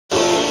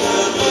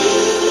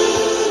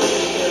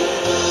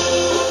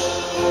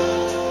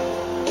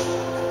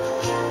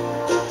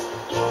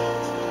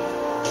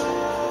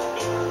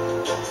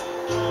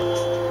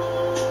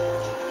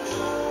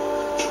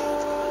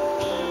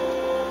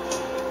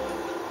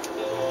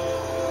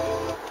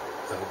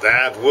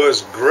That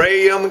was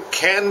Graham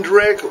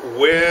Kendrick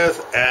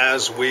with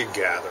As We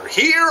Gather,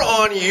 here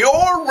on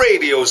your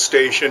radio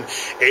station,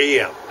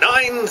 AM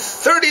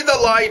 930 The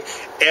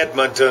Light,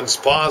 Edmonton's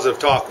Positive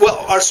Talk. Well,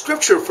 our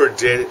scripture for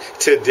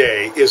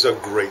today is a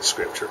great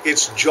scripture.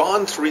 It's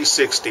John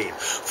 3:16.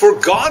 For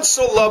God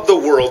so loved the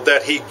world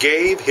that he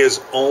gave his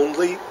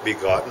only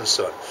begotten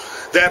Son,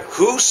 that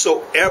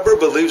whosoever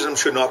believes in him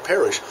should not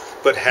perish,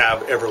 but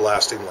have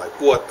everlasting life.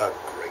 What a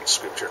great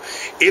scripture.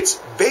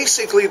 It's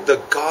basically the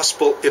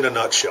gospel in a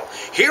nutshell.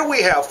 Here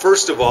we have,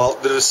 first of all,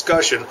 the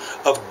discussion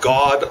of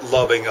God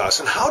loving us.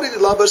 And how did he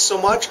love us so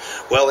much?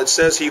 Well, it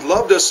says he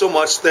loved us so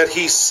much that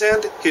he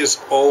sent his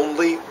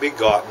only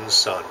begotten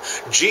Son.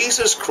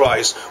 Jesus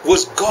Christ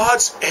was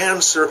God's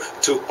answer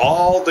to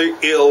all the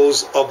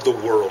ills of the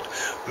world.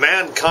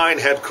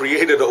 Mankind had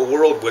created a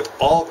world with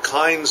all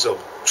kinds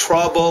of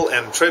trouble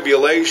and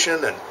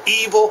tribulation and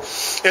evil.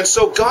 And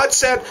so God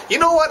said, you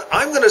know what?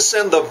 I'm going to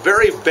send the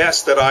very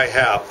best that I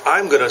have.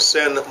 I'm going to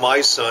send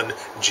my Son,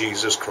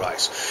 Jesus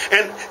Christ.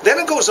 And then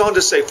it goes on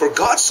to say, for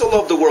God so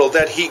loved the world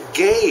that he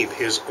gave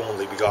his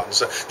only begotten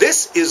Son.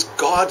 This is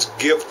God's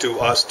gift to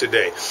us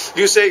today.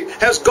 You say,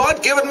 has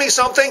God given me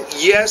something?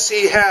 Yes,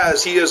 he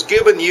has. He has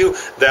given you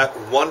that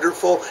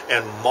wonderful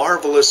and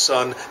marvelous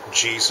Son,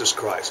 Jesus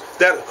Christ.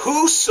 That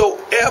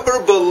whosoever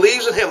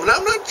believes in him, and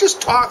I'm not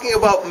just talking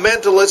about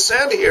mental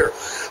assent here.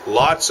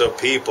 Lots of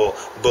people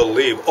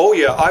believe, oh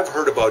yeah, I've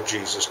heard about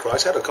Jesus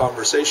Christ. I had a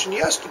conversation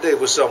yesterday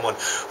with someone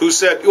who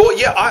said, well,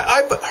 yeah,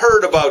 I've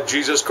heard about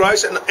Jesus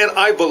Christ and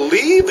I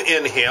believe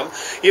in him.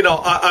 You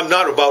know, I'm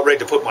not about ready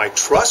to put my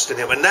trust in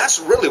him. And that's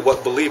really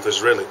what belief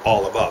is really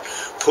all about.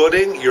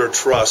 Putting your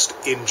trust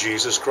in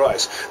Jesus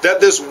Christ.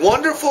 That this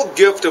wonderful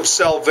gift of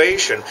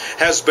salvation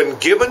has been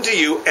given to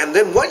you, and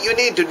then what you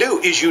need to do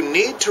is you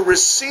need to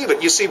receive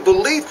it. You see,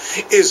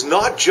 belief is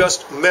not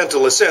just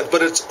mental assent,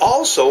 but it's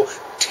also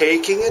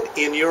taking it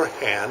in your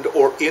hand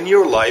or in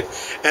your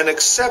life and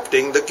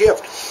accepting the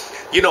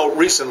gift. You know,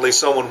 recently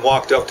someone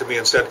walked up to me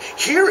and said,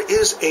 here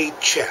is a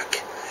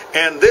check.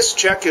 And this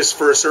check is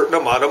for a certain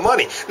amount of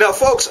money. Now,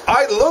 folks,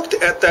 I looked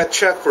at that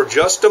check for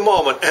just a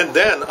moment, and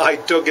then I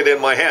took it in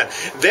my hand.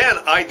 Then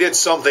I did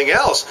something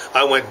else.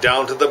 I went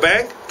down to the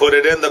bank, put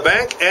it in the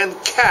bank, and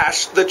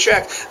cashed the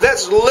check.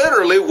 That's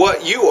literally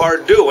what you are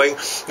doing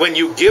when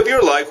you give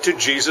your life to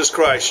Jesus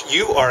Christ.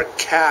 You are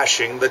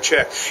cashing the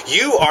check.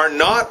 You are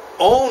not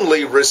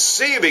only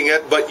receiving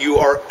it, but you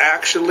are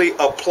actually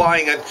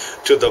applying it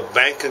to the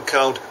bank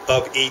account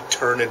of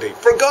eternity.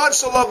 For God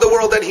so loved the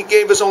world that he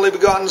gave his only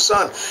begotten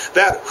Son,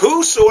 that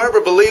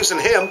whosoever believes in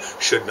him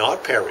should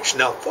not perish.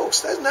 Now,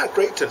 folks, isn't that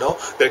great to know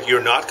that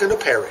you're not going to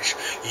perish?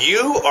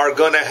 You are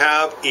going to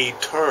have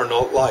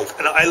eternal life.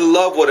 And I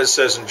love what it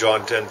says in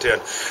John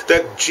 10:10,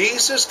 that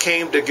Jesus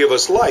came to give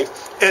us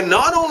life, and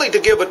not only to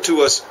give it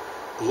to us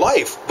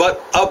life,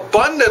 but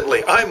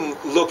abundantly. I'm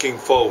looking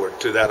forward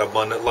to that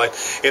abundant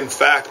life. In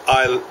fact,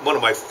 one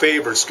of my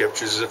favorite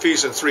scriptures is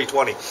Ephesians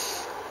 3:20.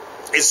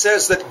 It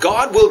says that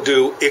God will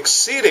do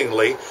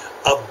exceedingly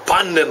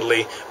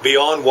abundantly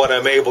beyond what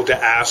I'm able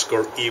to ask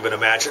or even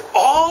imagine.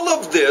 All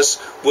of this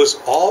was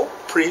all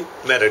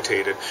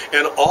premeditated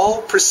and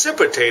all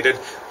precipitated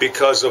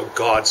because of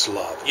God's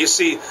love. You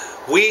see,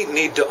 we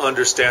need to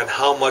understand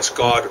how much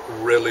God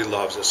really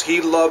loves us.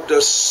 He loved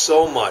us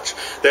so much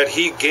that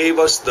he gave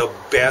us the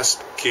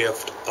best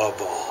gift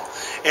of all.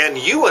 And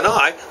you and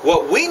I,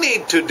 what we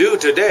need to do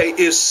today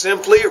is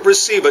simply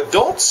receive it.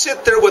 Don't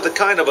sit there with a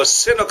kind of a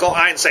cynical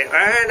eye and say,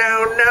 I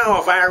don't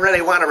know if I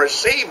really want to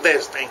receive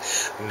this thing.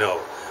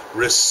 No,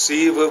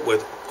 receive it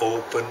with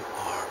open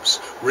arms.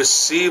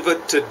 Receive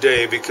it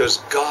today, because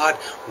God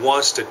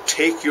wants to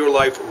take your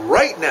life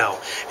right now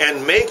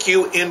and make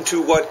you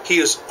into what he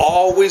has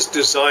always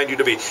designed you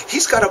to be.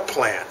 He's got a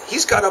plan.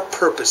 He's got a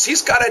purpose.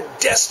 He's got a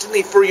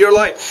destiny for your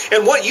life.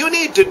 And what you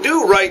need to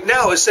do right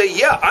now is say,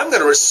 yeah, I'm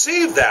going to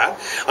receive that.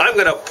 I'm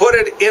going to put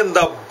it in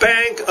the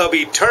bank of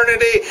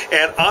eternity,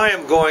 and I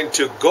am going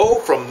to go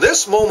from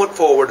this moment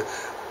forward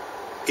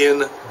in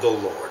the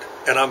Lord.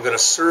 And I'm going to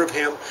serve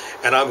him,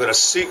 and I'm going to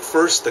seek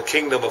first the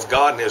kingdom of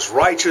God and his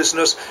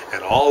righteousness,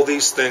 and all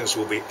these things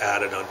will be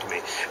added unto me.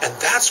 And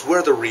that's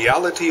where the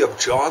reality of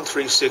John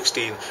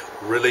 3:16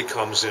 really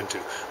comes into.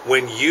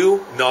 When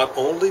you not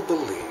only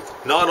believe,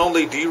 not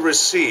only do you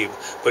receive,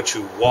 but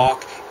you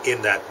walk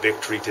in that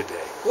victory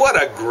today.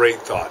 What a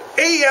great thought.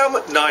 AM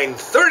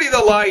 930 The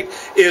Light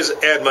is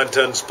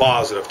Edmonton's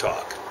Positive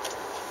Talk.